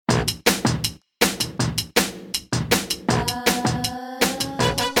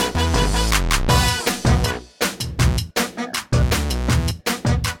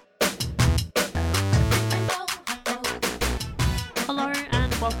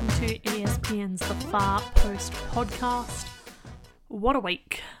welcome to ESPN's The Far Post podcast. What a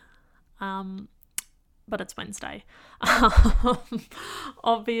week. But it's Wednesday.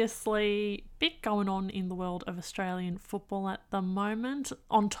 Obviously, bit going on in the world of Australian football at the moment,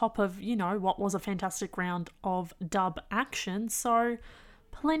 on top of, what was a fantastic round of dub action. So,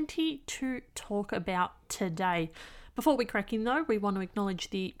 plenty to talk about today. Before we crack in though, we want to acknowledge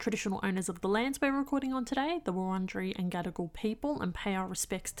the traditional owners of the lands we're recording on today, the Wurundjeri and Gadigal people, and pay our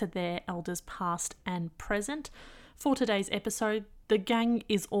respects to their elders past and present. For today's episode, the gang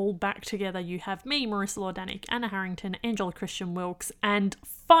is all back together. You have me, Marissa Lordanic, Anna Harrington, Angela Christian Wilkes, and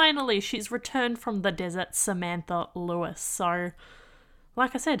finally she's returned from the desert, Samantha Lewis. So,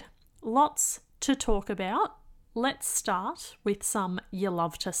 like I said, lots to talk about. Let's start with some you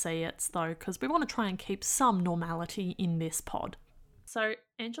love to see it's though, because we want to try and keep some normality in this pod. So,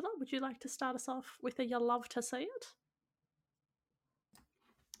 Angela, would you like to start us off with a you love to see it?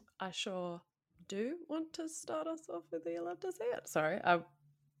 I sure do want to start us off with a you love to see it. Sorry, I'm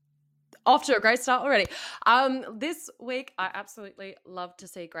off to a great start already. This week, I absolutely love to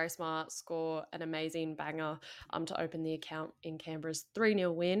see Grace Maher score an amazing banger to open the account in Canberra's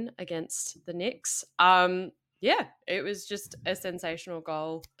 3-0 win against the Knicks. Yeah, it was just a sensational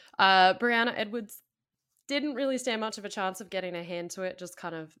goal. Brianna Edwards didn't really stand much of a chance of getting a hand to it, just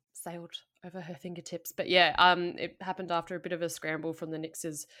kind of sailed over her fingertips. But yeah, it happened after a bit of a scramble from the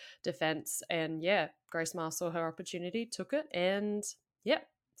Knicks' defense. And yeah, Grace Maher saw her opportunity, took it, and yeah,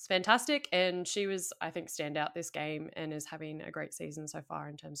 it's fantastic. And she was, I think, standout this game and is having a great season so far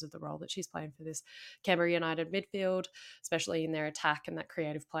in terms of the role that she's playing for this Canberra United midfield, especially in their attack and that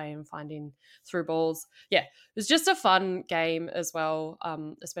creative play and finding through balls. Yeah, it was just a fun game as well,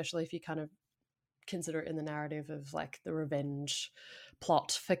 especially if you kind of consider it in the narrative of like the revenge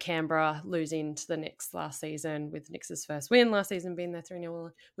plot for Canberra losing to the Knicks last season, with Knicks' first win last season being their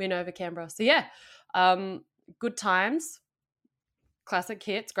 3-0 win over Canberra. So yeah, good times. Classic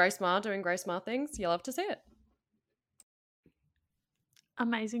hits, Grace Maher doing Grace Maher things. You love to see it.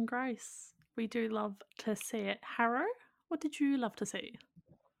 Amazing Grace. We do love to see it. Harrow, what did you love to see?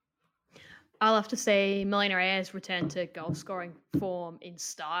 I love to see Melina Reyes return to goal-scoring form in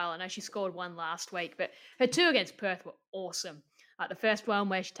style. I know she scored one last week, but her two against Perth were awesome. The first one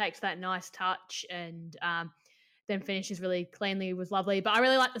where she takes that nice touch and then finishes really cleanly was lovely. But I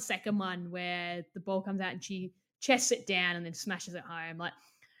really like the second one where the ball comes out and she chests it down and then smashes it home. Like,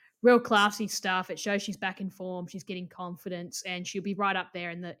 real classy stuff. It shows she's back in form. She's getting confidence, and she'll be right up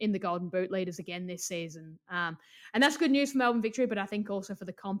there in the Golden Boot leaders again this season. And that's good news for Melbourne Victory, but I think also for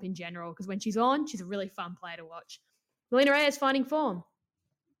the comp in general, because when she's on, she's a really fun player to watch. Melina Reyes finding form.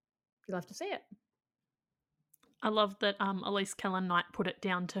 You'll have to see it. I love that Elise Kellen-Knight put it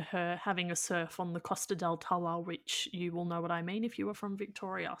down to her having a surf on the Costa del Tulla, which you will know what I mean if you were from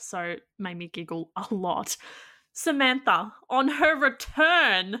Victoria. So it made me giggle a lot. Samantha, on her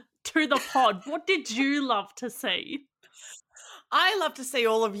return to the pod, what did you love to see? I love to see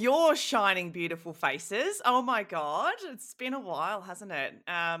all of your shining, beautiful faces. Oh my God, it's been a while, hasn't it?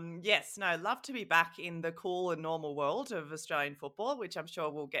 Love to be back in the cool and normal world of Australian football, which I'm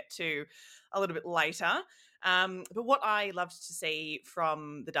sure we'll get to a little bit later. But what I loved to see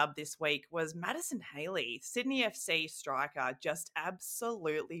from the dub this week was Madison Haley, Sydney FC striker, just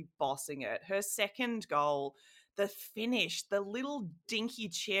absolutely bossing it. Her second goal, the finish, the little dinky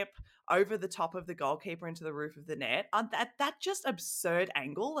chip over the top of the goalkeeper into the roof of the net, that just absurd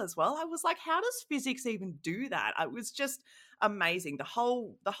angle as well. I was like, how does physics even do that? It was just amazing. The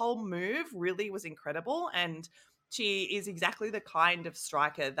whole move really was incredible, and she is exactly the kind of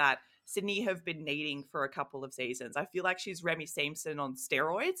striker that Sydney have been needing for a couple of seasons. I feel like she's Remy Siemsen on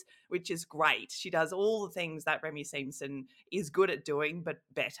steroids, which is great. She does all the things that Remy Siemsen is good at doing, but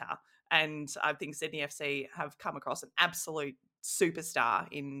better. And I think Sydney FC have come across an absolute superstar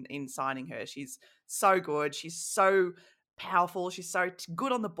in signing her. She's so good. She's so powerful. She's so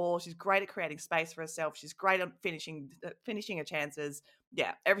good on the ball. She's great at creating space for herself. She's great at finishing her chances.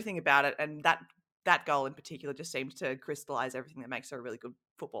 Yeah, everything about it. And that goal in particular just seems to crystallize everything that makes her a really good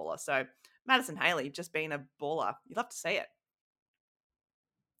footballer. So Madison Haley just being a baller. You love to see it.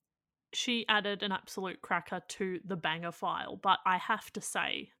 She added an absolute cracker to the banger file, but I have to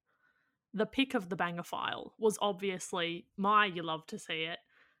say, the pick of the banger file was obviously my you love to see it,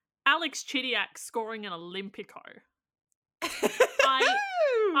 Alex Chidiac scoring an Olympico.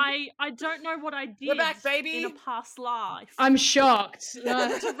 I don't know what I did We're back, baby. in a past life. I'm shocked.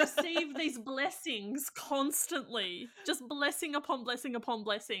 To receive these blessings constantly. Just blessing upon blessing upon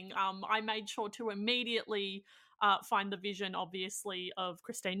blessing. I made sure to immediately find the vision, obviously, of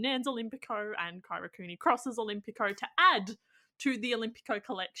Christine Nairn's Olympico and Kyra Cooney Cross's Olympico to add to the Olympico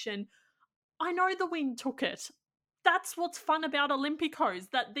collection. I know the wind took it. That's what's fun about Olympicos,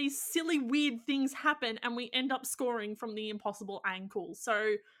 that these silly, weird things happen and we end up scoring from the impossible ankle.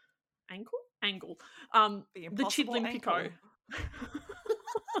 So, angle. The Chidlimpico.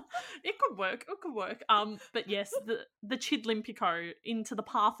 It could work. But yes, the Chidlimpico into the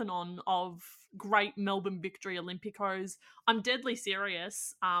Parthenon of great Melbourne Victory Olympicos. I'm deadly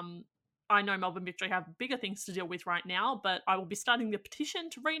serious. I know Melbourne Victory have bigger things to deal with right now, but I will be starting the petition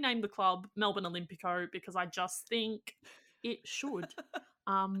to rename the club Melbourne Olympico because I just think it should.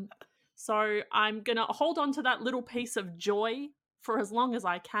 So I'm going to hold on to that little piece of joy for as long as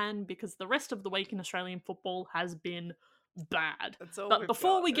I can because the rest of the week in Australian football has been bad. But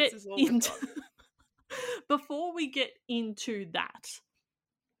before we get into that,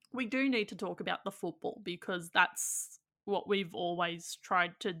 we do need to talk about the football because that's what we've always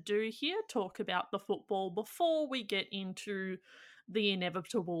tried to do here, talk about the football before we get into the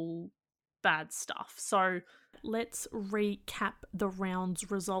inevitable bad stuff. So let's recap the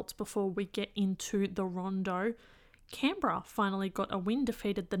round's results before we get into the rondo. Canberra finally got a win,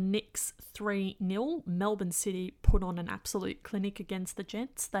 defeated the Knicks 3-0. Melbourne City put on an absolute clinic against the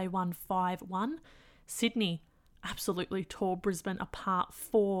Jets. They won 5-1. Sydney absolutely tore Brisbane apart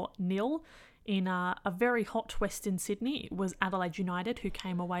 4-0. In a very hot Western Sydney, it was Adelaide United who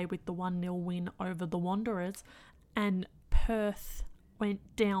came away with the 1-0 win over the Wanderers. And Perth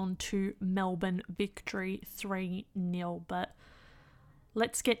went down to Melbourne Victory 3-0. But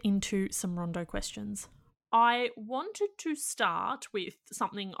let's get into some rondo questions. I wanted to start with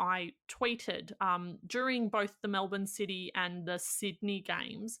something I tweeted during both the Melbourne City and the Sydney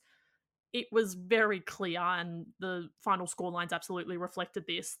games. It was very clear, and the final scorelines absolutely reflected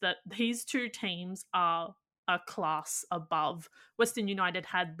this, that these two teams are a class above. Western United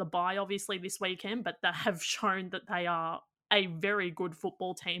had the bye, obviously, this weekend, but they have shown that they are a very good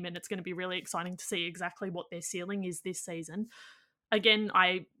football team, and it's going to be really exciting to see exactly what their ceiling is this season. Again,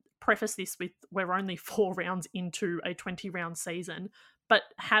 I preface this with we're only 4 rounds into a 20-round season, but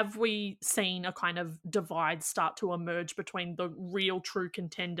have we seen a kind of divide start to emerge between the real true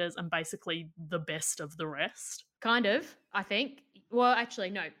contenders and basically the best of the rest? Kind of, I think. Well, actually,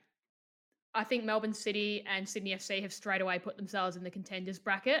 no. I think Melbourne City and Sydney FC have straight away put themselves in the contenders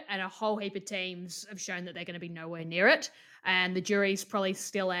bracket, and a whole heap of teams have shown that they're going to be nowhere near it. And the jury's probably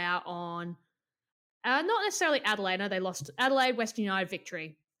still out on, not necessarily Adelaide. No, they lost Adelaide, Western United,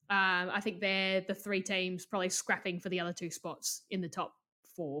 Victory. I think they're the 3 teams probably scrapping for the other 2 spots in the top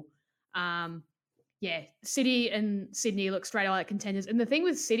 4. City and Sydney look straight away like contenders. And the thing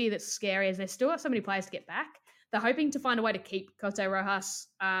with City that's scary is they still have so many players to get back. They're hoping to find a way to keep Cote Rojas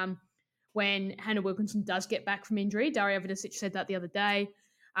when Hannah Wilkinson does get back from injury. Daria Vidicic said that the other day.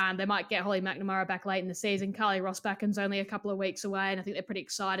 They might get Holly McNamara back late in the season. Carly Rossbacken's only a couple of weeks away, and I think they're pretty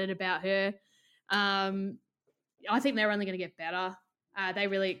excited about her. I think they're only going to get better. They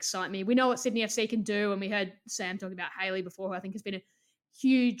really excite me. We know what Sydney FC can do, and we heard Sam talking about Hayley before, who I think has been a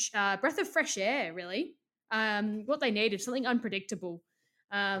huge breath of fresh air, really. What they need is something unpredictable.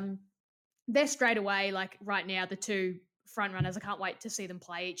 They're straight away, like right now, the 2 front runners. I can't wait to see them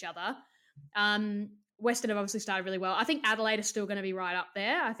play each other. Western have obviously started really well. I think Adelaide is still going to be right up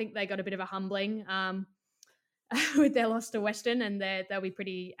there. I think they got a bit of a humbling with their loss to Western, and they'll be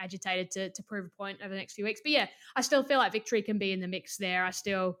pretty agitated to prove a point over the next few weeks. But yeah, I still feel like Victory can be in the mix there. I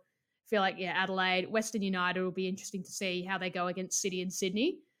still feel like, Adelaide, Western United will be interesting to see how they go against City and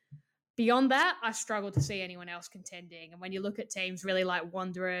Sydney. Beyond that, I struggle to see anyone else contending. And when you look at teams really like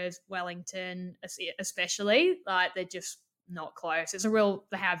Wanderers, Wellington, especially, like they're just not close. It's a real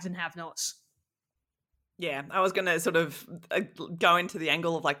the haves and have-nots. Yeah, I was going to sort of go into the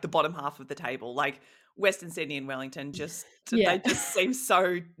angle of like the bottom half of the table. Like Western Sydney and Wellington they just seem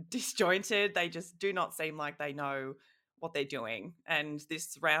so disjointed. They just do not seem like they know what they're doing. And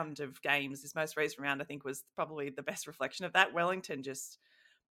this round of games, this most recent round, I think was probably the best reflection of that. Wellington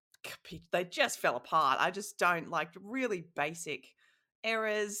they just fell apart. I just don't like really basic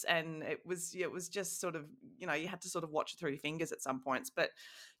errors, and it was just sort of, you had to sort of watch it through your fingers at some points. But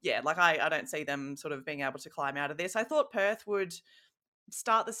yeah, like I don't see them sort of being able to climb out of this. I thought Perth would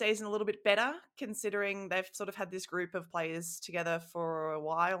start the season a little bit better, considering they've sort of had this group of players together for a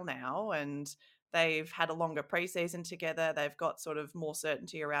while now, and they've had a longer preseason together. They've got sort of more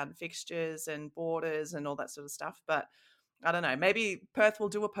certainty around fixtures and borders and all that sort of stuff. But I don't know, maybe Perth will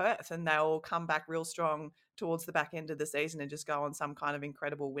do a Perth and they'll come back real strong towards the back end of the season and just go on some kind of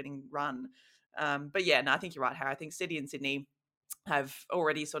incredible winning run. But yeah, no, I think you're right, Harry. I think City and Sydney have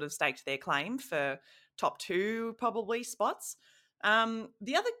already sort of staked their claim for top 2 probably spots.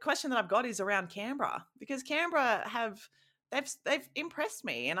 The other question that I've got is around Canberra, because Canberra have they've impressed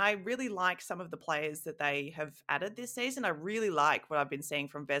me, and I really like some of the players that they have added this season. I really like what I've been seeing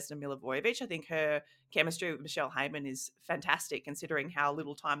from Vesna Milivojevic. I think her chemistry with Michelle Heyman is fantastic, considering how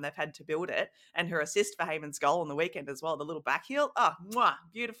little time they've had to build it, and her assist for Heyman's goal on the weekend as well, the little back heel. Oh, mwah,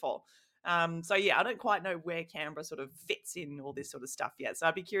 beautiful. So yeah, I don't quite know where Canberra sort of fits in all this sort of stuff yet. So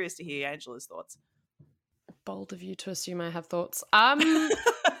I'd be curious to hear Angela's thoughts. Bold of you to assume I have thoughts. I don't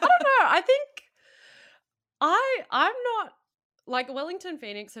know. I think I'm not, like, Wellington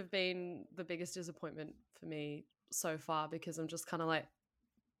Phoenix have been the biggest disappointment for me so far, because I'm just kind of like,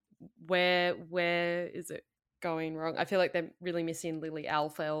 where is it going wrong? I feel like they're really missing Lily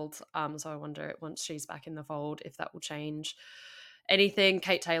Alfeld. So I wonder, once she's back in the fold, if that will change anything.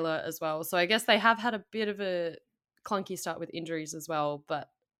 Kate Taylor as well. So I guess they have had a bit of a clunky start with injuries as well, but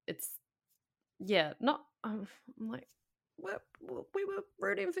it's, yeah, not, I'm like, we were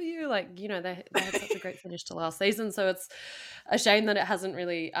rooting for you. Like, you know, they had such a great finish to last season. So it's a shame that it hasn't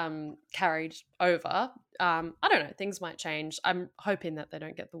really carried over. I don't know. Things might change. I'm hoping that they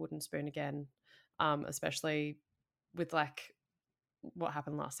don't get the wooden spoon again, especially with, like, what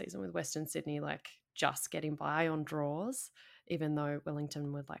happened last season with Western Sydney, like, just getting by on draws, even though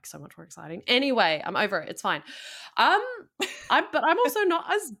Wellington were, like, so much more exciting. Anyway, I'm over it. It's fine. But I'm also not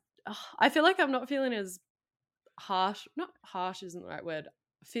as, I feel like I'm not feeling as harsh, not harsh isn't the right word,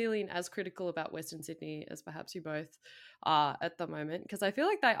 feeling as critical about Western Sydney as perhaps you both are at the moment, because I feel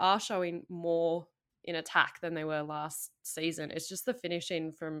like they are showing more in attack than they were last season. It's just the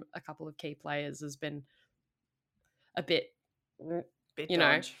finishing from a couple of key players has been a bit you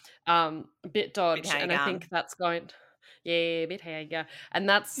dodge. know, a bit dodge, and I think that's going, yeah, a bit hager, and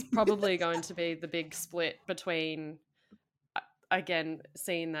that's probably going to be the big split between, again,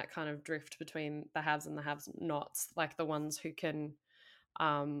 seeing that kind of drift between the haves and the have-nots, like the ones who can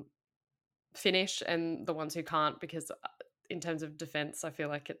finish and the ones who can't, because in terms of defense, I feel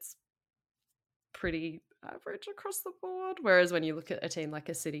like it's pretty average across the board. Whereas when you look at a team like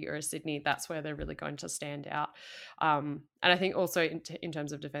a City or a Sydney, that's where they're really going to stand out. And I think also in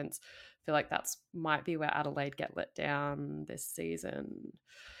terms of defense, I feel like that's might be where Adelaide get let down this season.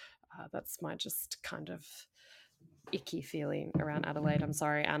 That's my just kind of icky feeling around Adelaide. I'm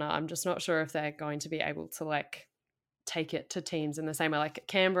sorry, Anna. I'm just not sure if they're going to be able to, like, take it to teams in the same way. Like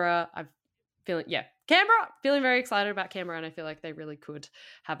Canberra, Canberra, feeling very excited about Canberra, and I feel like they really could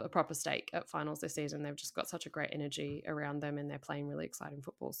have a proper stake at finals this season. They've just got such a great energy around them, and they're playing really exciting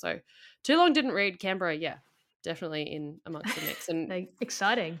football. So too long didn't read. Canberra, yeah, definitely in amongst the mix. And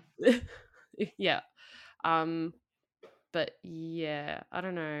exciting. Yeah. But yeah, I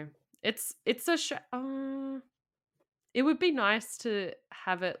don't know. It's a it would be nice to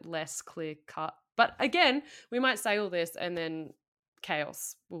have it less clear cut. But again, we might say all this and then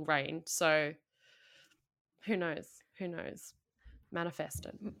chaos will reign. So who knows? Who knows? Manifest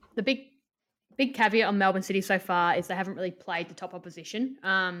it. The big caveat on Melbourne City so far is they haven't really played the top opposition.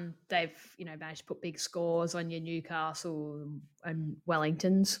 They've, managed to put big scores on your Newcastle and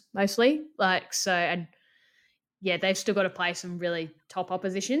Wellingtons mostly. They've still got to play some really top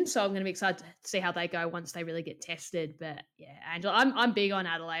opposition. So I'm going to be excited to see how they go once they really get tested. But yeah, Angela, I'm big on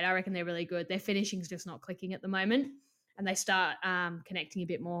Adelaide. I reckon they're really good. Their finishing's just not clicking at the moment, and they start connecting a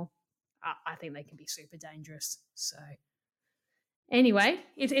bit more. I think they can be super dangerous. So anyway,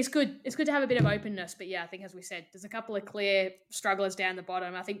 it's good. It's good to have a bit of openness. But yeah, I think, as we said, there's a couple of clear strugglers down the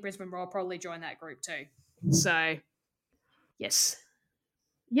bottom. I think Brisbane Roar probably join that group too. So yes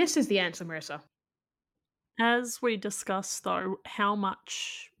is the answer, Marissa. As we discussed, though, how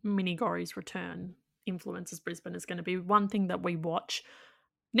much Minigori's return influences Brisbane is going to be one thing that we watch.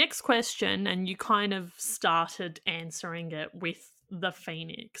 Next question, and you kind of started answering it with the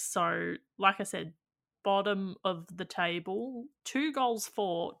Phoenix. So, like I said, bottom of the table, 2 goals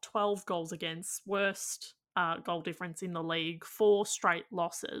for, 12 goals against, worst goal difference in the league, 4 straight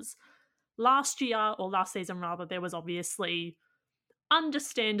losses. Last season rather, there was obviously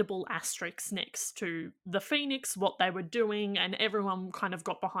understandable asterisks next to the Phoenix, what they were doing, and everyone kind of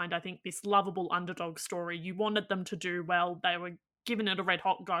got behind, I think, this lovable underdog story. You wanted them to do well. They were giving it a red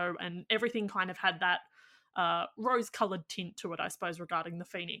hot go, and everything kind of had that rose-coloured tint to it, I suppose, regarding the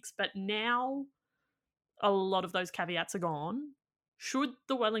Phoenix. But now a lot of those caveats are gone. Should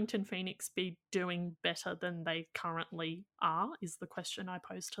the Wellington Phoenix be doing better than they currently are, is the question I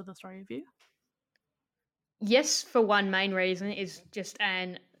pose to the three of you. Yes, for one main reason is just,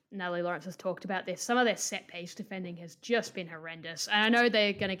 and Natalie Lawrence has talked about this, some of their set-piece defending has just been horrendous. And I know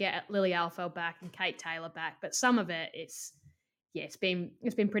they're going to get Lily Alfeld back and Kate Taylor back, but some of it it's been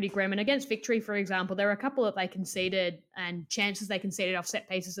pretty grim. And against Victory, for example, there were a couple that they conceded and chances they conceded off set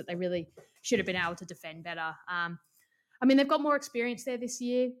pieces that they really should have been able to defend better. I mean, they've got more experience there this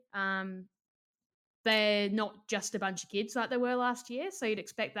year. They're not just a bunch of kids like they were last year, so you'd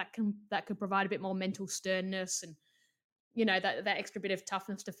expect that could provide a bit more mental sternness and that extra bit of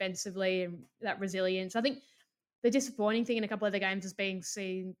toughness defensively and that resilience. I think the disappointing thing in a couple of the games has been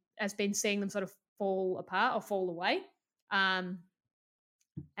seeing them sort of fall apart or fall away. And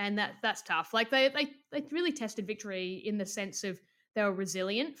that's tough. Like they really tested Victory in the sense of they were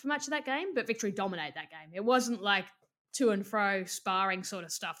resilient for much of that game, but Victory dominated that game. It wasn't like to and fro sparring sort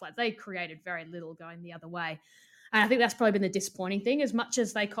of stuff. Like they created very little going the other way. And I think that's probably been the disappointing thing. As much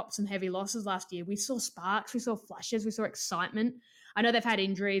as they copped some heavy losses last year, we saw sparks, we saw flashes, we saw excitement. I know they've had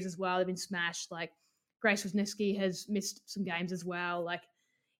injuries as well. They've been smashed. Like Grace Wisniewski has missed some games as well. Like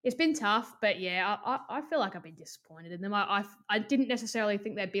it's been tough, but yeah, I feel like I've been disappointed in them. I didn't necessarily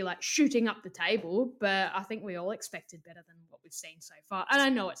think they'd be like shooting up the table, but I think we all expected better than what we've seen so far. And I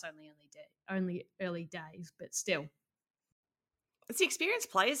know it's only early days, but still. It's the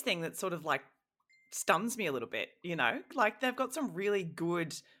experienced players thing that sort of like stuns me a little bit, like they've got some really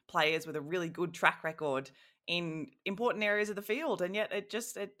good players with a really good track record in important areas of the field. And yet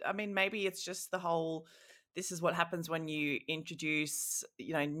maybe it's just the whole, this is what happens when you introduce,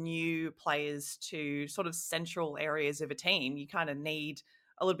 new players to sort of central areas of a team. You kind of need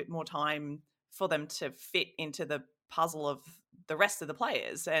a little bit more time for them to fit into the puzzle of the rest of the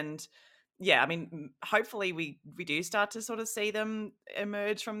players. And yeah, I mean, hopefully we do start to sort of see them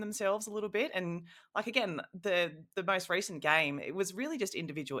emerge from themselves a little bit. And like, again, the most recent game, it was really just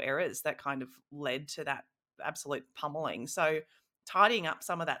individual errors that kind of led to that absolute pummeling. So tidying up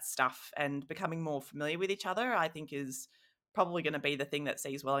some of that stuff and becoming more familiar with each other, I think is probably going to be the thing that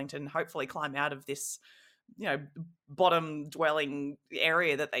sees Wellington hopefully climb out of this, bottom dwelling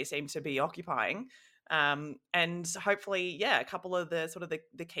area that they seem to be occupying. And hopefully, a couple of the sort of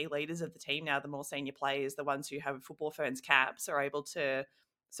the key leaders of the team now, the more senior players, the ones who have Football Ferns caps, are able to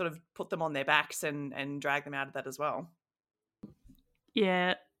sort of put them on their backs and drag them out of that as well.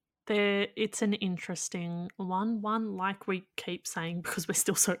 Yeah, it's an interesting one. One, like we keep saying, because we're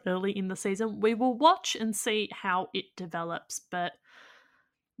still so early in the season, we will watch and see how it develops. But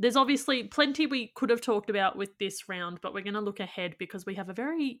there's obviously plenty we could have talked about with this round, but we're going to look ahead because we have a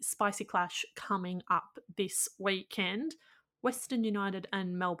very spicy clash coming up this weekend. Western United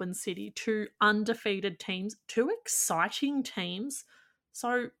and Melbourne City, two undefeated teams, two exciting teams.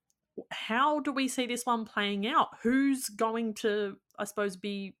 So how do we see this one playing out? Who's going to, I suppose,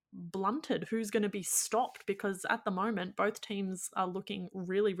 be blunted? Who's going to be stopped? Because at the moment, both teams are looking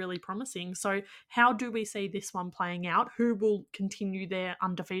really, really promising. So how do we see this one playing out? Who will continue their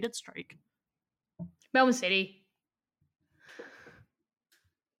undefeated streak? Melbourne City.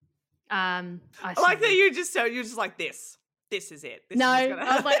 I like that you're just like this. This is it. I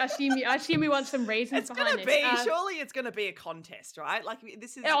was like, I assume you want some reasons behind this. Surely it's gonna be a contest, right? Like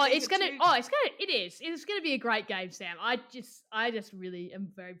this is. It is. It's gonna be a great game, Sam. I just really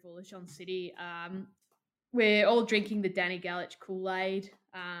am very bullish on City. We're all drinking the Danny Galich Kool-Aid.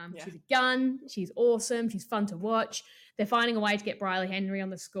 She's a gun. She's awesome. She's fun to watch. They're finding a way to get Briley Henry on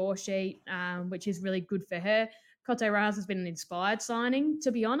the score sheet, which is really good for her. Cote Raz has been an inspired signing,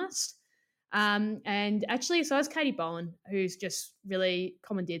 to be honest. And actually, so has Katie Bowen, who's just really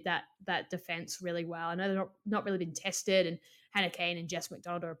commandeered that defense really well. I know they're not really been tested, and Hannah Keane and Jess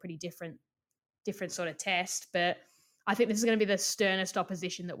McDonald are a pretty different sort of test. But I think this is going to be the sternest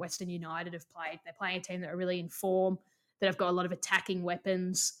opposition that Western United have played. They're playing a team that are really in form, that have got a lot of attacking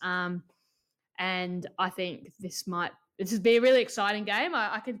weapons. And I think this would be a really exciting game.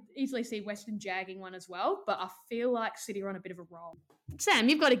 I could easily see Western jagging one as well, but I feel like City are on a bit of a roll. Sam,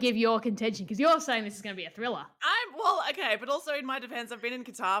 you've got to give your contention because you're saying this is going to be a thriller. Okay, but also in my defense, I've been in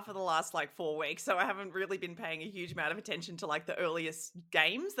Qatar for the last 4 weeks, so I haven't really been paying a huge amount of attention to the earliest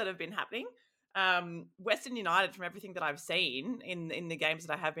games that have been happening. Western United, from everything that I've seen in the games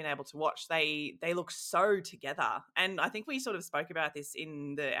that I have been able to watch, they look so together, and I think we sort of spoke about this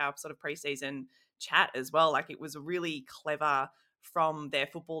in our sort of preseason chat as well. Like, it was really clever from their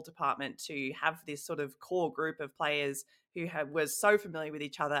football department to have this sort of core group of players who was so familiar with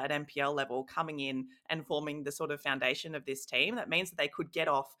each other at NPL level coming in and forming the sort of foundation of this team. That means that they could get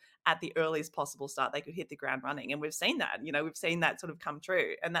off at the earliest possible start. They could hit the ground running. And we've seen that, we've seen that sort of come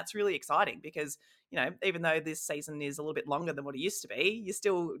true. And that's really exciting because, even though this season is a little bit longer than what it used to be, you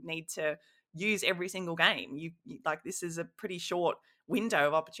still need to use every single game. This is a pretty short window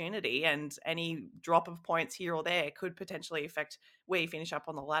of opportunity, and any drop of points here or there could potentially affect where you finish up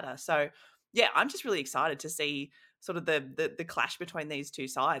on the ladder. So yeah, I'm just really excited to see sort of the clash between these two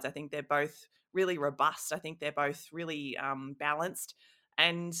sides. I think they're both really robust. I think they're both really balanced.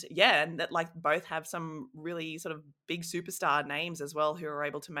 And yeah, and that like both have some really sort of big superstar names as well who are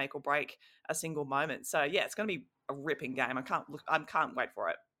able to make or break a single moment. So yeah, it's going to be a ripping game. I can't wait for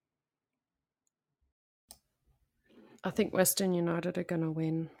it. I think Western United are going to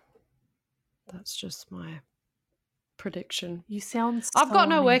win. That's just my prediction. You sound so I've got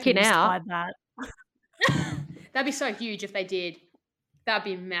no working unenthused out. by that. That'd be so huge if they did. That'd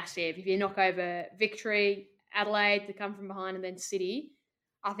be massive. If you knock over Victory, Adelaide to come from behind, and then City,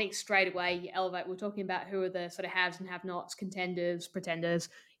 I think straight away you elevate. We're talking about who are the sort of haves and have-nots, contenders, pretenders.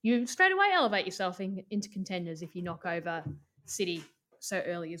 You straight away elevate yourself into contenders if you knock over City so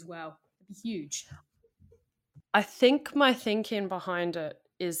early as well. It'd be huge. I think my thinking behind it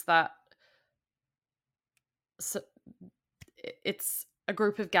is that it's a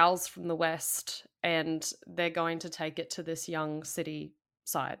group of gals from the West and they're going to take it to this young City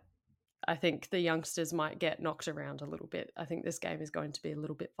side. I think the youngsters might get knocked around a little bit. I think this game is going to be a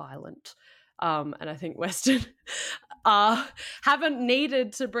little bit violent. And I think Western haven't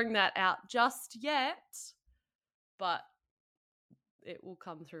needed to bring that out just yet, but it will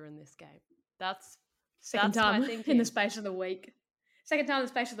come through in this game. That's Second my time in thinking. the space of the week. Second time in the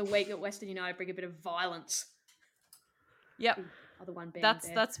space of the week that Western United bring a bit of violence. Yep. The other one being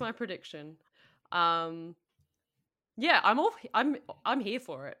That's my prediction. Yeah, I'm here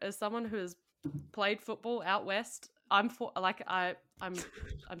for it. As someone who has played football out west, I'm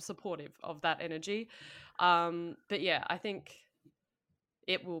supportive of that energy. But yeah, I think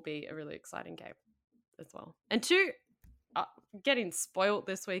it will be a really exciting game as well. And getting spoilt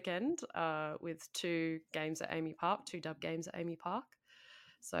this weekend with 2 games at Amy Park, 2 dub games at Amy Park.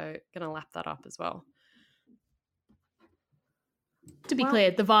 So gonna lap that up as well. To be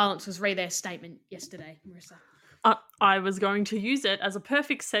clear, the violence was their statement yesterday, Marissa. I was going to use it as a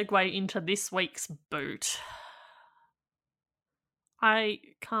perfect segue into this week's boot. I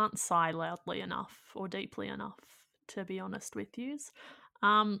can't sigh loudly enough or deeply enough, to be honest with yous.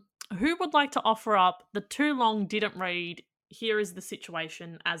 Who would like to offer up the too long didn't read? Here is the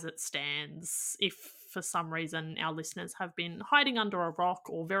situation as it stands. If for some reason our listeners have been hiding under a rock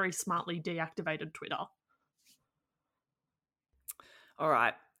or very smartly deactivated Twitter. All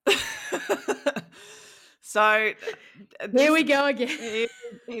right. So here we go again.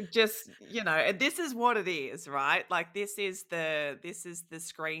 It just, this is what it is, right? Like this is the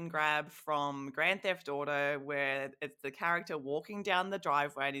screen grab from Grand Theft Auto where it's the character walking down the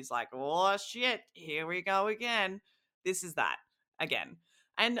driveway and he's like, "Oh shit, here we go again." This is that again.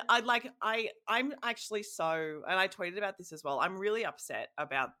 And I'm actually and I tweeted about this as well. I'm really upset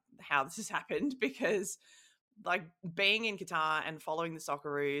about how this has happened because like being in Qatar and following the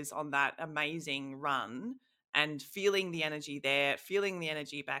Socceroos on that amazing run and feeling the energy there, feeling the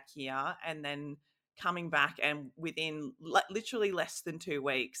energy back here, and then coming back and within literally less than 2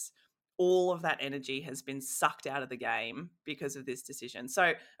 weeks, all of that energy has been sucked out of the game because of this decision. So,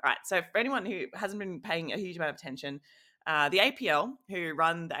 all right. So for anyone who hasn't been paying a huge amount of attention, the APL, who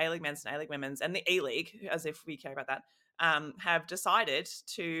run the A-League Men's and A-League Women's and the E-League, as if we care about that, have decided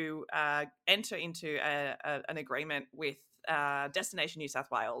to enter into an agreement with Destination New South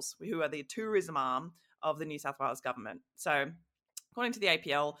Wales, who are the tourism arm of the New South Wales government. So according to the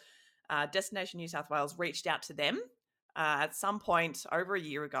APL, Destination New South Wales reached out to them at some point over a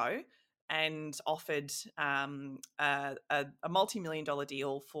year ago and offered a multi-million-dollar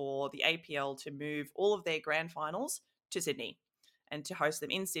deal for the APL to move all of their grand finals to Sydney and to host them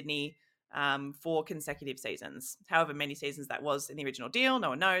in Sydney for consecutive seasons. However many seasons that was in the original deal, no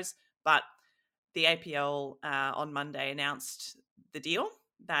one knows. But the APL on Monday announced the deal,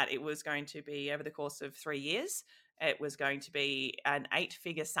 that it was going to be over the course of 3 years. It was going to be an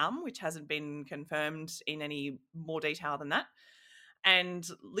 8-figure sum, which hasn't been confirmed in any more detail than that. And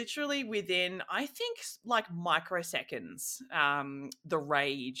literally within, I think, like microseconds, the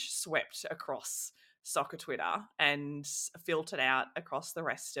rage swept across soccer Twitter and filtered out across the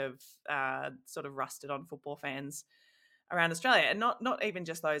rest of sort of rusted on football fans around Australia, and not even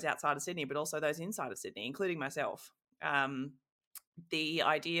just those outside of Sydney, but also those inside of Sydney, including myself. The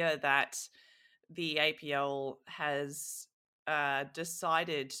idea that the APL has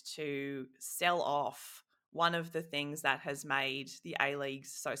decided to sell off one of the things that has made the A-League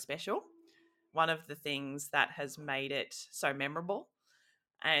so special, one of the things that has made it so memorable,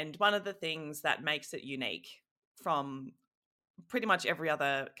 and one of the things that makes it unique from pretty much every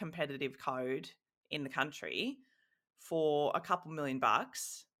other competitive code in the country for a couple $1 million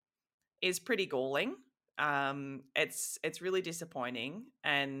is pretty galling. It's really disappointing,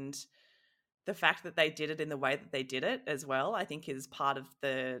 and the fact that they did it in the way that they did it as well, I think is part of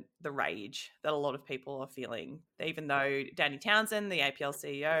the rage that a lot of people are feeling. Even though Danny Townsend, the APL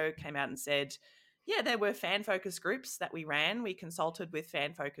CEO, came out and said, yeah, there were fan-focused groups that we ran. We consulted with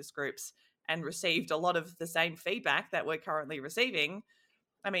fan-focused groups and received a lot of the same feedback that we're currently receiving.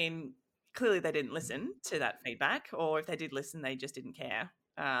 I mean, clearly they didn't listen to that feedback, or if they did listen, they just didn't care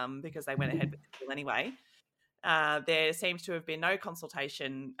because they went ahead with the deal anyway. There seems to have been no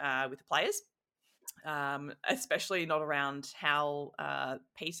consultation with the players, especially not around how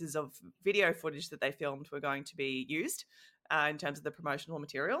pieces of video footage that they filmed were going to be used in terms of the promotional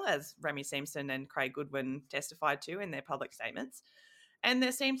material, as Remy Simpson and Craig Goodwin testified to in their public statements. And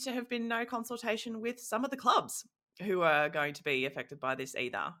there seems to have been no consultation with some of the clubs who are going to be affected by this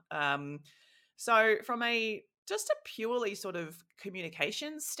either. So from just a purely sort of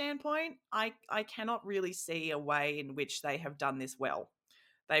communications standpoint, I cannot really see a way in which they have done this well.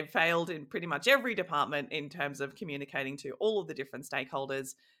 They've failed in pretty much every department in terms of communicating to all of the different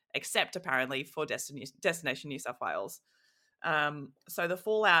stakeholders, except apparently for Destination New South Wales. So the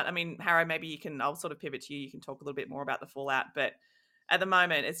fallout, I mean, Harrow, maybe I'll sort of pivot to you. You can talk a little bit more about the fallout, but at the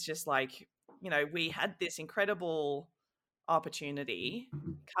moment, it's just like, we had this incredible opportunity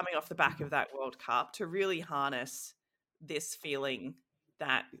coming off the back of that World Cup to really harness this feeling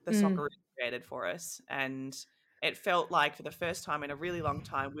that the soccer created for us. And it felt like for the first time in a really long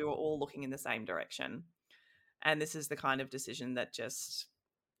time, we were all looking in the same direction. And this is the kind of decision that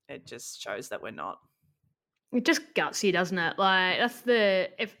it just shows that we're not. It just gutsy, doesn't it? Like,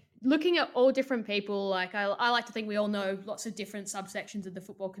 if looking at all different people, like I like to think we all know lots of different subsections of the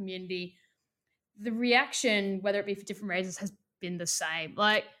football community. The reaction, whether it be for different reasons, has been the same.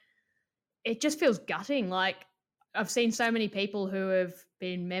 Like, it just feels gutting. Like, I've seen so many people who have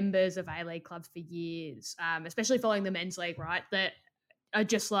been members of A-League clubs for years, especially following the men's league, right, that are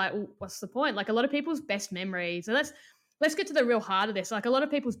just like, well, what's the point? Like, a lot of people's best memories, and let's get to the real heart of this. Like, a lot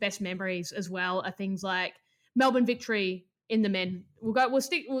of people's best memories as well are things like Melbourne victory in the men.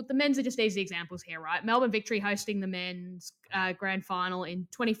 The men's are just easy examples here, right? Melbourne victory hosting the men's grand final in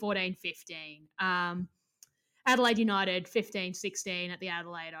 2014-15. Adelaide United 15-16 at the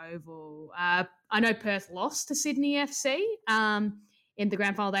Adelaide Oval. I know Perth lost to Sydney FC in the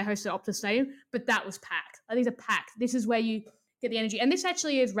grand final. They hosted Optus Stadium, but that was packed. These are packed. This is where you get the energy. And this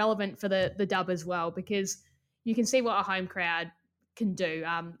actually is relevant for the dub as well, because you can see what a home crowd can do.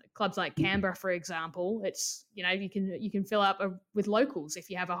 Clubs like Canberra, for example, it's, you can fill up with locals if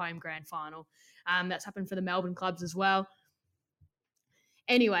you have a home grand final. That's happened for the Melbourne clubs as well.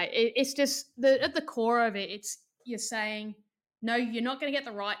 Anyway, it's just at the core of it, you're saying, no, you're not going to get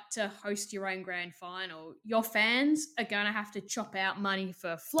the right to host your own grand final. Your fans are going to have to chop out money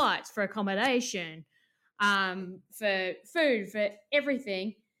for flights, for accommodation, for food, for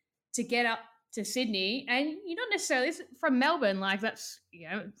everything to get up to Sydney. And you're not necessarily from Melbourne, like that's,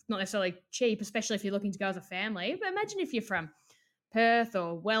 it's not necessarily cheap, especially if you're looking to go as a family. But imagine if you're from Perth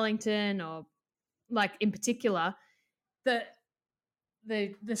or Wellington, or like in particular,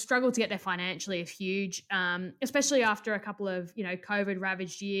 the struggle to get there financially is huge, especially after a couple of, COVID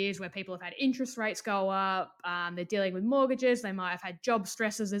ravaged years where people have had interest rates go up. They're dealing with mortgages. They might have had job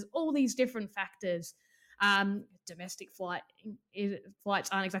stresses. There's all these different factors. Domestic flights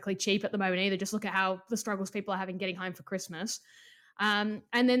aren't exactly cheap at the moment either. Just look at how the struggles people are having getting home for Christmas. And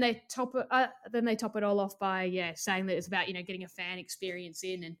then they top it all off by saying that it's about getting a fan experience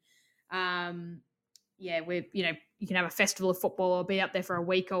in, and you can have a festival of football or be up there for a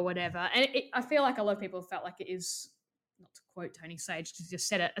week or whatever. And I feel like a lot of people have felt like it is, not to quote Tony Sage, to just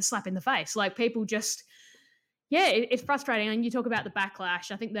set a slap in the face. Like, people just, it's frustrating. And you talk about the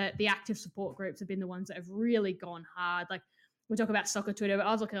backlash. I think that the active support groups have been the ones that have really gone hard. Like, we talk about soccer Twitter, but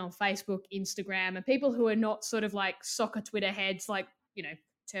I was looking on Facebook, Instagram, and people who are not sort of like soccer Twitter heads, like,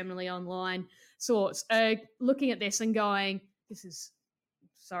 terminally online sorts, are looking at this and going,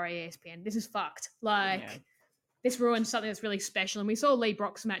 sorry, ESPN, this is fucked. Like, this ruins something that's really special. And we saw Lee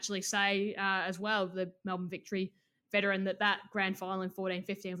Broxham actually say as well, the Melbourne victory veteran, that grand final in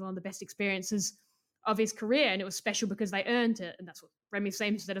 14-15 was one of the best experiences of his career. And it was special because they earned it. And that's what Remy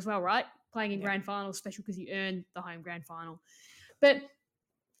Simpson said as well, right? Playing in grand finals, special because you earned the home grand final. But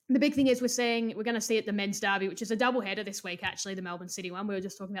the big thing is we're going to see at the men's derby, which is a doubleheader this week, actually, the Melbourne City one. We were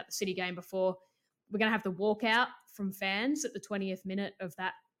just talking about the City game before. We're going to have the walkout from fans at the 20th minute of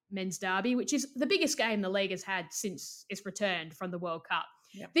that men's derby, which is the biggest game the league has had since it's returned from the World Cup.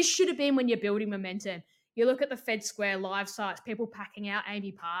 Yep. This should have been when you're building momentum. You look at the Fed Square live sites, people packing out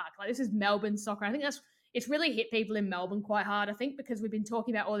Amy Park. Like, this is Melbourne soccer. I think it's really hit people in Melbourne quite hard, I think, because we've been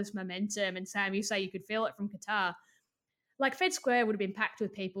talking about all this momentum. And Sam, you say you could feel it from Qatar. like Fed Square would have been packed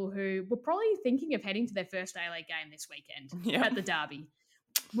with people who were probably thinking of heading to their first A-League game this weekend at the Derby.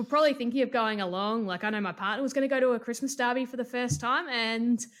 We're probably thinking of going along. Like, I know my partner was going to go to a Christmas Derby for the first time,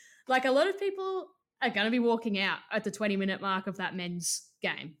 and like a lot of people are going to be walking out at the 20-minute mark of that men's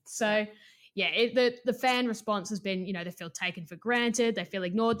game. So the fan response has been, you know, they feel taken for granted, they feel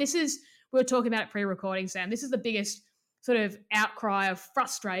ignored. We were talking about it pre-recording, Sam. This is the biggest sort of outcry of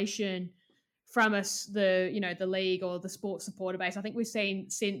frustration from us, the league or the sports supporter base. I think we've seen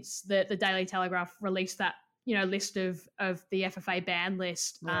since the Daily Telegraph released that, you know, list of the FFA ban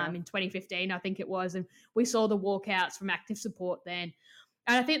list in 2015, I think it was, and we saw the walkouts from active support then.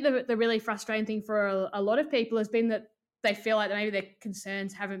 And I think the really frustrating thing for a lot of people has been that they feel like maybe their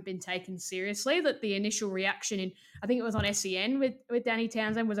concerns haven't been taken seriously, that the initial reaction I think it was on SEN with Danny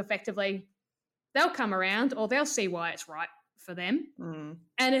Townsend, was effectively, they'll come around or they'll see why it's right for them.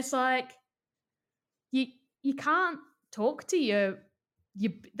 And it's like, you can't talk to your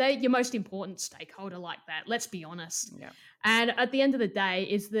most important stakeholder like that. Let's be honest. Yeah. And at the end of the day,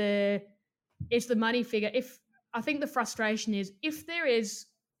 is the money figure. I think the frustration is if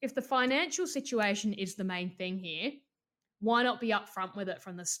the financial situation is the main thing here, why not be upfront with it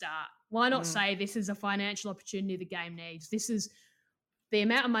from the start? Why not say this is a financial opportunity the game needs? This is the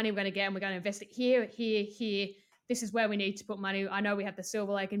amount of money we're going to get, and we're going to invest it here, here, here. This is where we need to put money. I know we have the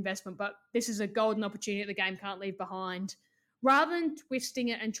Silver Lake investment, but this is a golden opportunity the game can't leave behind. Rather than twisting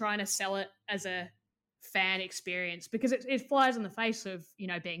it and trying to sell it as a fan experience, because it flies in the face of, you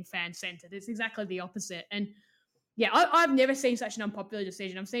know, being fan-centered. It's exactly the opposite. And yeah, I've never seen such an unpopular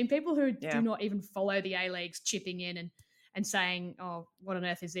decision. I've seen people who do not even follow the A-Leagues chipping in and saying, oh, what on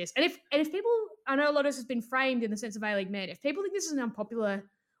earth is this? And if people, I know a lot of this has been framed in the sense of A-League men, if people think this is an unpopular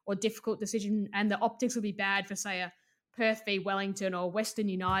or difficult decision and the optics will be bad for, say, a Perth v Wellington or Western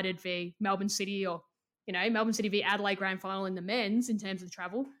United v Melbourne City, or, you know, Melbourne City v Adelaide grand final in the men's in terms of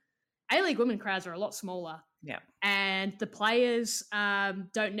travel, A-League women crowds are a lot smaller. Yeah. And the players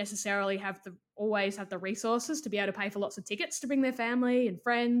don't necessarily always have the resources to be able to pay for lots of tickets to bring their family and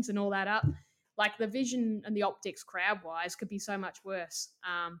friends and all that up. Like, the vision and the optics crowd-wise could be so much worse.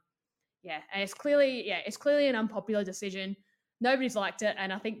 And it's clearly an unpopular decision. Nobody's liked it,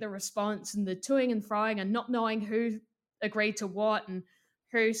 and I think the response and the toing and froing and not knowing who agreed to what and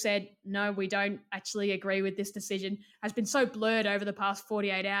who said, no, we don't actually agree with this decision, has been so blurred over the past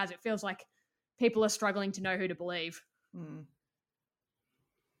 48 hours. It feels like people are struggling to know who to believe.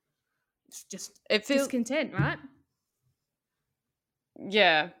 It's just discontent, right?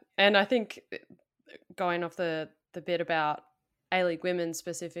 Yeah, and I think going off the bit about A-League women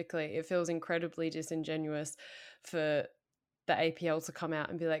specifically, it feels incredibly disingenuous for the APL to come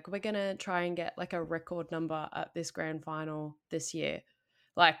out and be like, we're going to try and get like a record number at this grand final this year.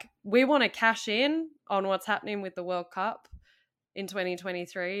 Like, we want to cash in on what's happening with the World Cup in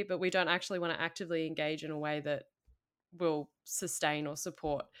 2023, but we don't actually want to actively engage in a way that will sustain or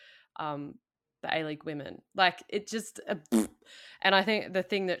support the A-League women. Like, it just... And I think the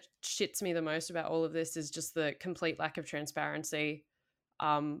thing that shits me the most about all of this is just the complete lack of transparency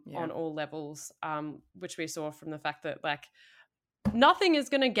on all levels, which we saw from the fact that, like, nothing is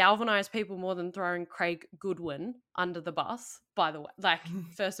going to galvanize people more than throwing Craig Goodwin under the bus, by the way. Like,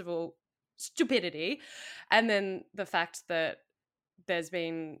 first of all, stupidity. And then the fact that there's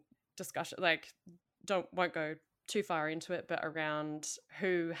been discussion, like, won't go too far into it, but around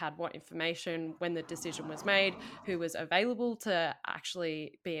who had what information when the decision was made, who was available to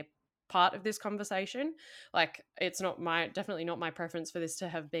actually be a part of this conversation. Like, it's definitely not my preference for this to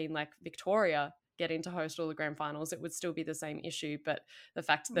have been like Victoria getting to host all the grand finals. It would still be the same issue, but the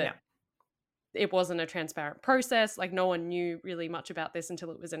fact that it wasn't a transparent process, like, no one knew really much about this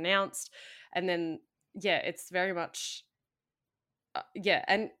until it was announced. And then it's very much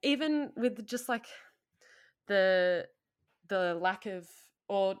and even with just like the lack of,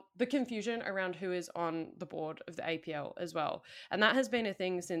 or the confusion around who is on the board of the APL as well. And that has been a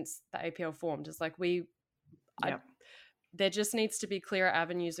thing since the APL formed. It's like there just needs to be clearer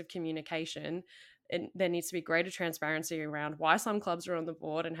avenues of communication, and there needs to be greater transparency around why some clubs are on the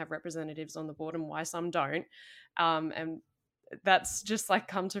board and have representatives on the board and why some don't. And that's just like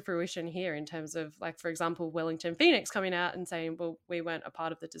come to fruition here in terms of, like, for example, Wellington Phoenix coming out and saying, well, we weren't a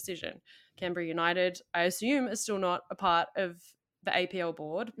part of the decision. Canberra United, I assume, is still not a part of the APL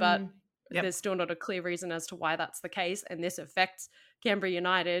board, but there's still not a clear reason as to why that's the case. And this affects Canberra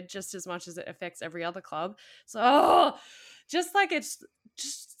United just as much as it affects every other club. So just like, it's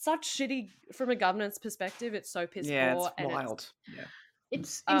just such shitty from a governance perspective. It's so piss poor. Yeah, it's wild.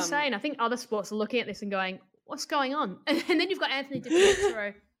 It's insane. I think other sports are looking at this and going, what's going on? And then you've got Anthony Di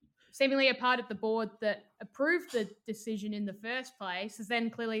Pietro seemingly a part of the board that approved the decision in the first place has then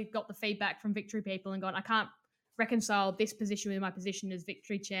clearly got the feedback from Victory people and gone, I can't reconcile this position with my position as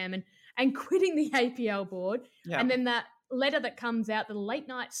Victory chairman, and quitting the APL board. Yeah. And then that letter that comes out, the late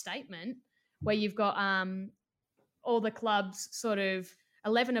night statement, where you've got all the clubs, sort of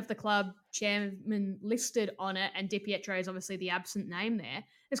 11 of the club chairmen listed on it, and Di Pietro is obviously the absent name there.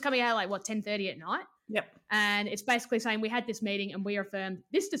 It's coming out like, 10:30 at night? Yep. And it's basically saying we had this meeting and we affirmed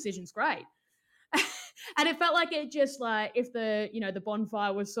this decision's great. And it felt like it just like, if the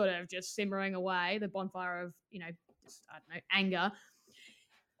bonfire was sort of just simmering away, the bonfire of, just, I don't know, anger,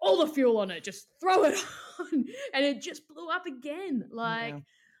 all the fuel on it, just throw it on. And it just blew up again. Like,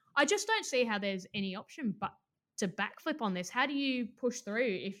 I just don't see how there's any option but to backflip on this. How do you push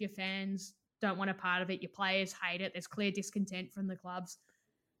through if your fans don't want a part of it, your players hate it, there's clear discontent from the clubs?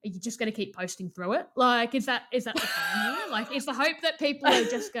 Are you just going to keep posting through it? Like, is that the plan here? Like, is the hope that people are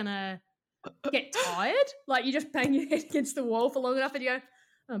just going to get tired? Like, you just bang your head against the wall for long enough and you go,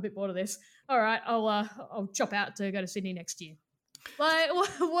 I'm a bit bored of this. All right, I'll chop out to go to Sydney next year. Like,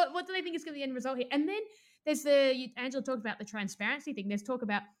 what do they think is going to be the end result here? And then there's Angela talked about the transparency thing. There's talk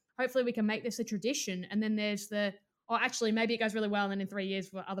about hopefully we can make this a tradition. And then there's actually maybe it goes really well and then in 3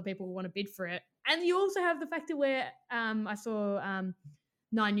 years other people will want to bid for it. And you also have the factor where I saw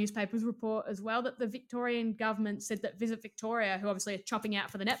Nine newspapers report as well that the Victorian government said that Visit Victoria, who obviously are chopping out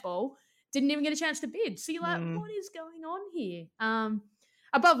for the netball, didn't even get a chance to bid. So you're like, what is going on here?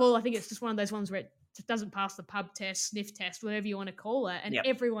 Above all, I think it's just one of those ones where it just doesn't pass the pub test, sniff test, whatever you want to call it, and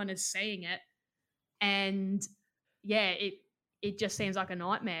everyone is seeing it. And yeah, it just seems like a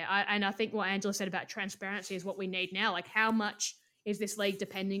nightmare. I think what Angela said about transparency is what we need now. Like, how much is this league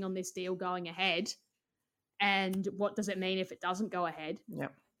depending on this deal going ahead? And what does it mean if it doesn't go ahead?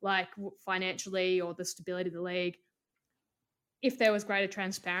 Yep. Like, financially or the stability of the league. If there was greater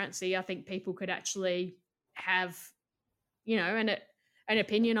transparency, I think people could actually have, an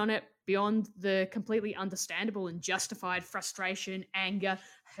opinion on it beyond the completely understandable and justified frustration, anger,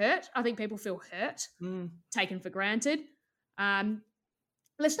 hurt. I think people feel hurt, taken for granted.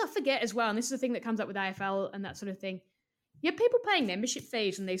 Let's not forget as well, and this is the thing that comes up with AFL and that sort of thing, you have people paying membership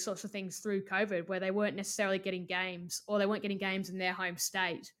fees and these sorts of things through COVID where they weren't necessarily getting games, or they weren't getting games in their home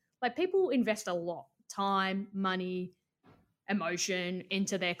state. Like, people invest a lot, time, money, emotion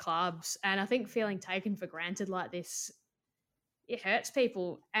into their clubs. And I think feeling taken for granted like this, it hurts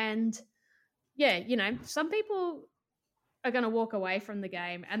people. And yeah, some people are going to walk away from the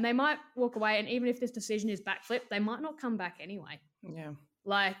game, and they might walk away, and even if this decision is backflip, they might not come back anyway. Yeah.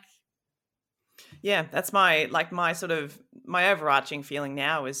 Like, yeah, that's my overarching feeling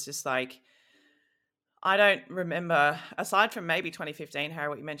now is just like, I don't remember, aside from maybe 2015, Harry,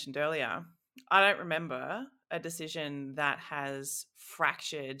 what you mentioned earlier, I don't remember a decision that has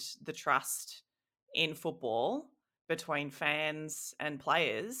fractured the trust in football between fans and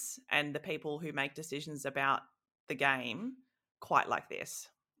players and the people who make decisions about the game quite like this.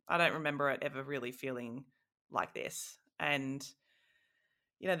 I don't remember it ever really feeling like this. And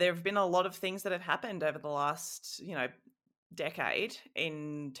there have been a lot of things that have happened over the last, decade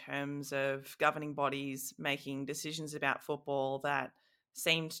in terms of governing bodies making decisions about football that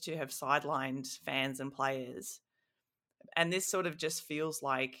seemed to have sidelined fans and players. And this sort of just feels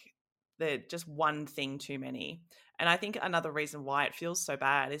like they're just one thing too many. And I think another reason why it feels so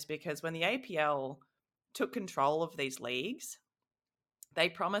bad is because when the APL took control of these leagues, they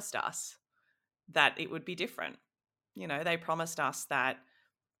promised us that it would be different. They promised us that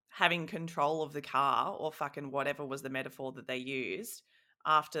having control of the car, or fucking whatever was the metaphor that they used,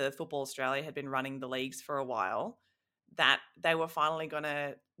 after Football Australia had been running the leagues for a while, that they were finally going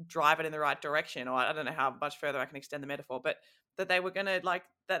to drive it in the right direction. Or I don't know how much further I can extend the metaphor, but that they were going to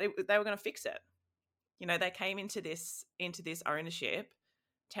they were going to fix it. They came into this ownership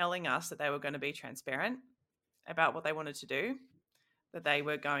telling us that they were going to be transparent about what they wanted to do, that they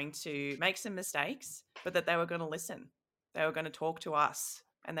were going to make some mistakes, but that they were going to listen. They were going to talk to us,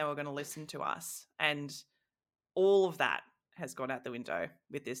 and they were going to listen to us. And all of that has gone out the window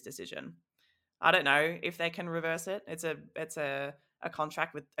with this decision. I don't know if they can reverse it. It's a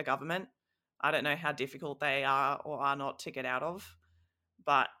contract with a government. I don't know how difficult they are or are not to get out of.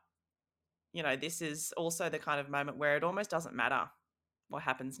 But, this is also the kind of moment where it almost doesn't matter what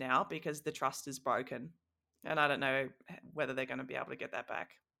happens now because the trust is broken. And I don't know whether they're going to be able to get that back.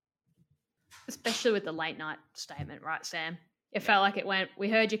 Especially with the late night statement, right, Sam? It felt like it went, we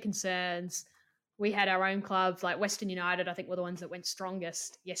heard your concerns. We had our own clubs, like Western United, I think were the ones that went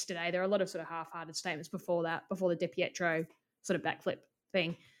strongest yesterday. There are a lot of sort of half-hearted statements before the Di Pietro sort of backflip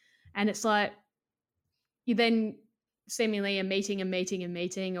thing. And it's like, you then seemingly a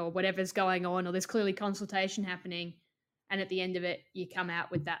meeting or whatever's going on, or there's clearly consultation happening, and at the end of it you come out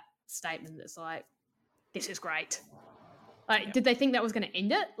with that statement that's like, this is great. Like, did they think that was going to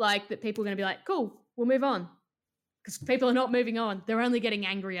end it? Like, that people are going to be like, cool, we'll move on? Because people are not moving on. They're only getting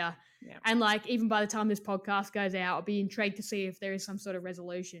angrier. Yeah. And like, even by the time this podcast goes out, I'll be intrigued to see if there is some sort of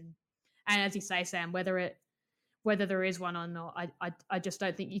resolution. And as you say, Sam, whether there is one or not, I just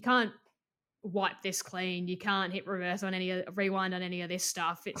don't think, you can't wipe this clean. You can't hit rewind on any of this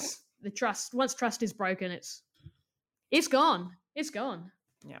stuff. It's the trust. Once trust is broken, it's gone. It's gone.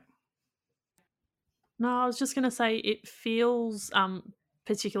 Yeah. No, I was just going to say it feels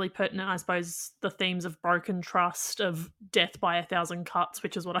particularly pertinent, I suppose, the themes of broken trust, of death by 1,000 cuts,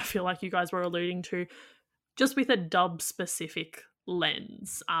 which is what I feel like you guys were alluding to, just with a dub specific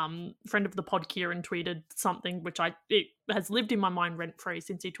lens. Friend of the pod, Kieran, tweeted something which it has lived in my mind rent free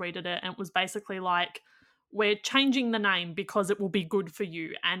since he tweeted it, and it was basically like, we're changing the name because it will be good for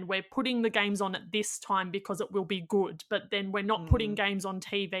you, and we're putting the games on at this time because it will be good, but then we're not putting games on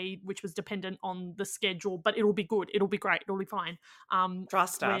TV, which was dependent on the schedule, but it'll be good, it'll be great, it'll be fine.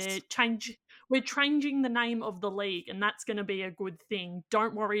 Trust us. We're changing the name of the league, and that's going to be a good thing.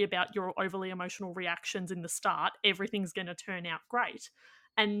 Don't worry about your overly emotional reactions in the start. Everything's going to turn out great.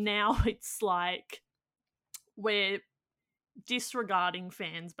 And now it's like we're disregarding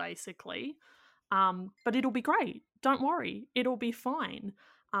fans, basically. But it'll be great. Don't worry. It'll be fine.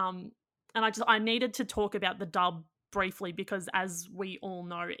 And I needed to talk about the dub briefly because, as we all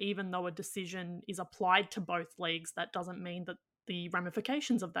know, even though a decision is applied to both leagues, that doesn't mean that the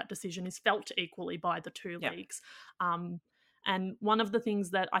ramifications of that decision is felt equally by the two leagues. And one of the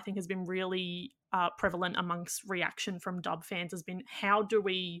things that I think has been really prevalent amongst reaction from dub fans has been, how do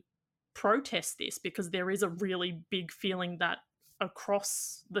we protest this? Because there is a really big feeling that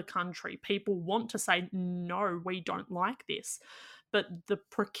across the country, people want to say, no, we don't like this. But the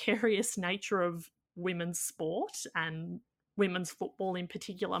precarious nature of women's sport and women's football in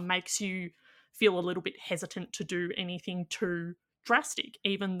particular makes you feel a little bit hesitant to do anything too drastic,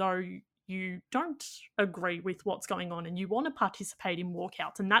 even though you don't agree with what's going on and you want to participate in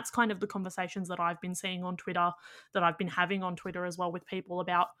walkouts. And that's kind of the conversations that I've been seeing on Twitter, that I've been having on Twitter as well with people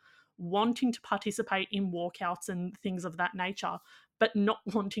about wanting to participate in walkouts and things of that nature, but not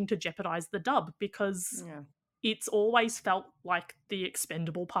wanting to jeopardize the dub, because it's always felt like the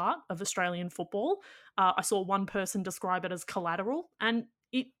expendable part of Australian football. I saw one person describe it as collateral, and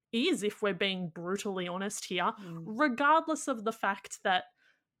it is, if we're being brutally honest here, regardless of the fact that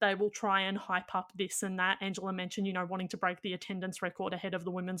they will try and hype up this and that. Angela mentioned, wanting to break the attendance record ahead of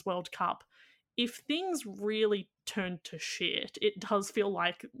the Women's World Cup. If things really turn to shit, it does feel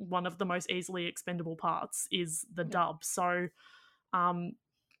like one of the most easily expendable parts is the dub. So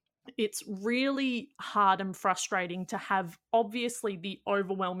it's really hard and frustrating to have, obviously, the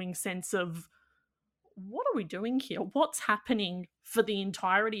overwhelming sense of, what are we doing here? What's happening for the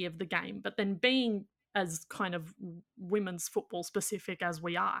entirety of the game? But then being as kind of women's football specific as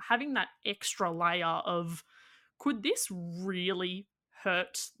we are, having that extra layer of, could this really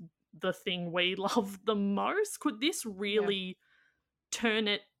hurt the thing we love the most? Could this really turn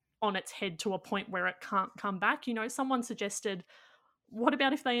it on its head to a point where it can't come back? Someone suggested, what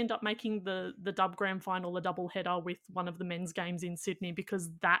about if they end up making the dub grand final a double header with one of the men's games in Sydney, because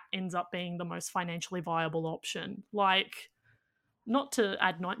that ends up being the most financially viable option? Like, not to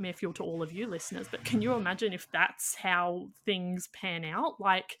add nightmare fuel to all of you listeners, but can you imagine if that's how things pan out?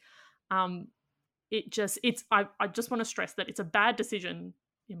 Like, I just want to stress that it's a bad decision,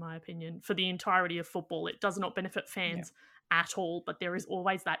 in my opinion, for the entirety of football. It does not benefit fans at all, but there is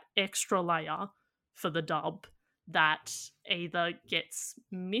always that extra layer for the dub that either gets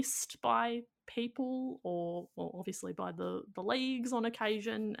missed by people or obviously by the leagues on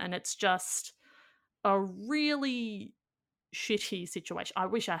occasion, and it's just a really shitty situation. I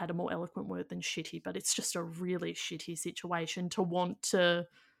wish I had a more eloquent word than shitty, but it's just a really shitty situation to want to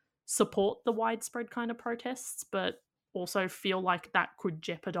support the widespread kind of protests, but also feel like that could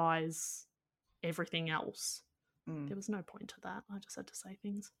jeopardize everything else. There was no point to that. I just had to say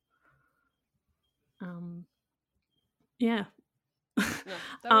things. Yeah. No,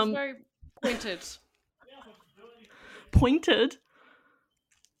 that was very pointed. Pointed?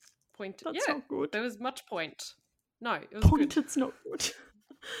 That's not good. There was much point. No, it was Pointed's not good.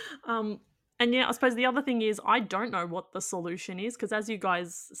 And I suppose the other thing is, I don't know what the solution is, because as you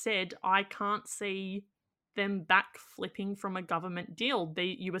guys said, I can't see them back flipping from a government deal.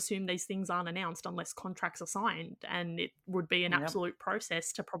 You assume these things aren't announced unless contracts are signed, and it would be an absolute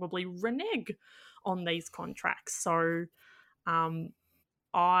process to probably renege on these contracts. So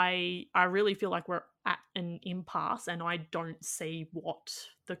I really feel like we're at an impasse, and I don't see what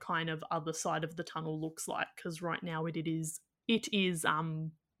the kind of other side of the tunnel looks like, because right now it is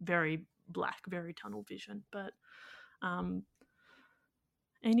very black, very tunnel vision. But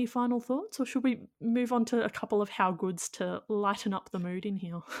any final thoughts, or should we move on to a couple of how goods to lighten up the mood in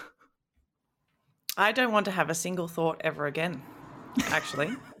here? I don't want to have a single thought ever again,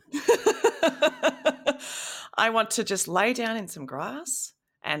 actually. I want to just lay down in some grass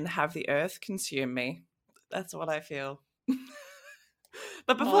and have the earth consume me. That's what I feel.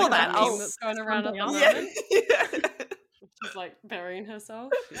 But before that, I'll... that's going around at the moment. Yeah. She's like burying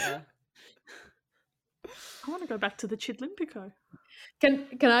herself. Yeah. I want to go back to the Chidlimpico. Can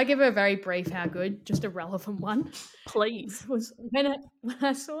I give a very brief how good, just a relevant one? Please. Was when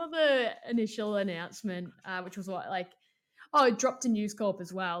I saw the initial announcement, which was it dropped to News Corp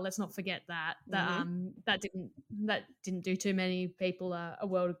as well. Let's not forget that. That didn't do too many people a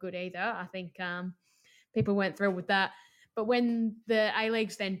world of good either. I think people weren't thrilled with that. But when the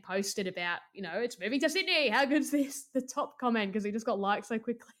A-Leagues then posted about, it's moving to Sydney, how good's this? The top comment, because he just got liked so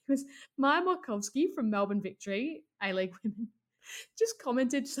quickly, was Maya Markovsky from Melbourne Victory, A-League women, just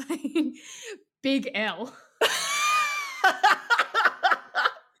commented saying, "Big L."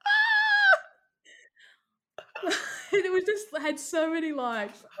 It was just had so many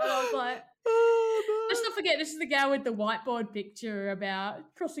likes. And I was like, let's not forget, this is the gal with the whiteboard picture about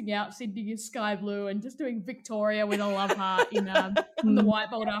crossing out Sydney is sky blue and just doing Victoria with a love heart in the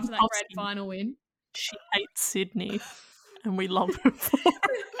whiteboard after that grand final win. She hates Sydney, and we love her for it.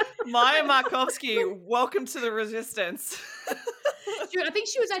 Maya Markovsky, welcome to the resistance. I think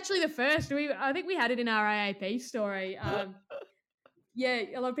she was actually the first. I think we had it in our AAP story. A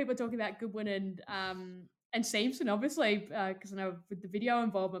lot of people are talking about Goodwin and Seamson, obviously, because I know with the video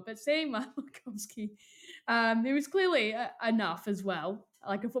involvement, but seeing Markovsky, it was clearly enough as well.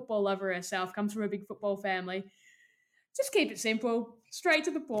 Like a football lover herself, comes from a big football family. Just keep it simple, straight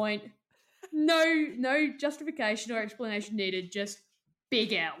to the point. No justification or explanation needed, just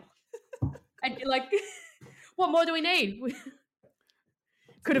big L. And what more do we need?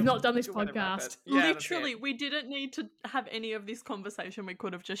 Could have not done this podcast. Yeah, literally, we didn't need to have any of this conversation. We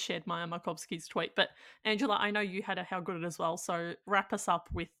could have just shared Maya Markovsky's tweet. But Angela, I know you had a how good as well, so wrap us up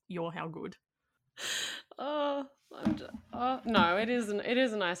with your how good. No, it isn't. It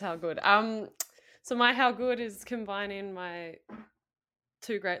is a nice how good. So my how good is combining my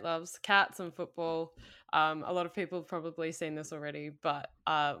two great loves, cats and football. A lot of people have probably seen this already, but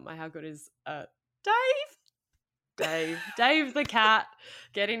my how good is Dave the cat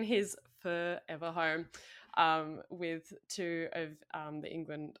getting his forever home with two of the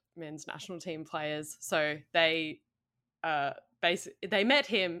England men's national team players. So they met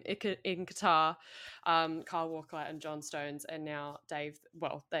him in Qatar, Kyle Walker and John Stones, and now Dave,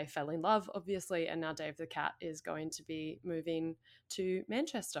 they fell in love, obviously, and now Dave the cat is going to be moving to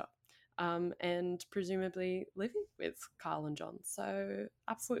Manchester. And presumably living with Kyle and John. So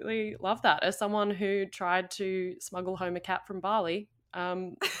absolutely love that. As someone who tried to smuggle home a cat from Bali,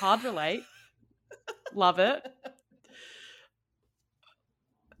 hard relate. Love it.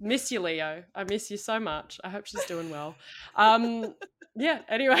 Miss you, Leo. I miss you so much. I hope she's doing well.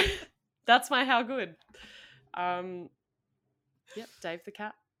 Anyway, that's my how good. Dave the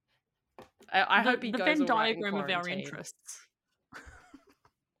cat. I hope he goes the Venn all right in diagram of our quarantine. interests.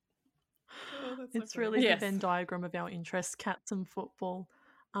 It's really the Venn diagram of our interests, cats and football.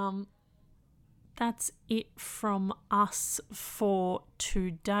 That's it from us for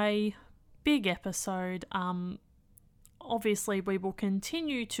today. Big episode. Obviously, we will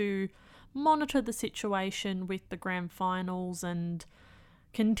continue to monitor the situation with the grand finals and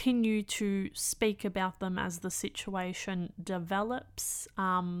continue to speak about them as the situation develops.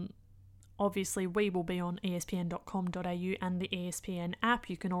 Obviously, we will be on espn.com.au and the ESPN app.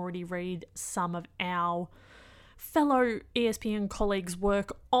 You can already read some of our fellow ESPN colleagues'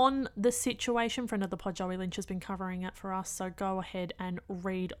 work on the situation. Friend of the pod, Joey Lynch, has been covering it for us, so go ahead and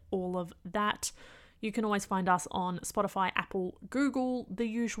read all of that. You can always find us on Spotify, Apple, Google, the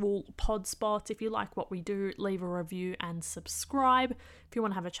usual pod spots. If you like what we do, leave a review and subscribe. If you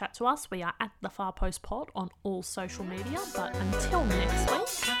want to have a chat to us, we are at the Far Post Pod on all social media. But until next week,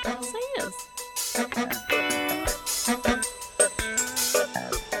 see yous.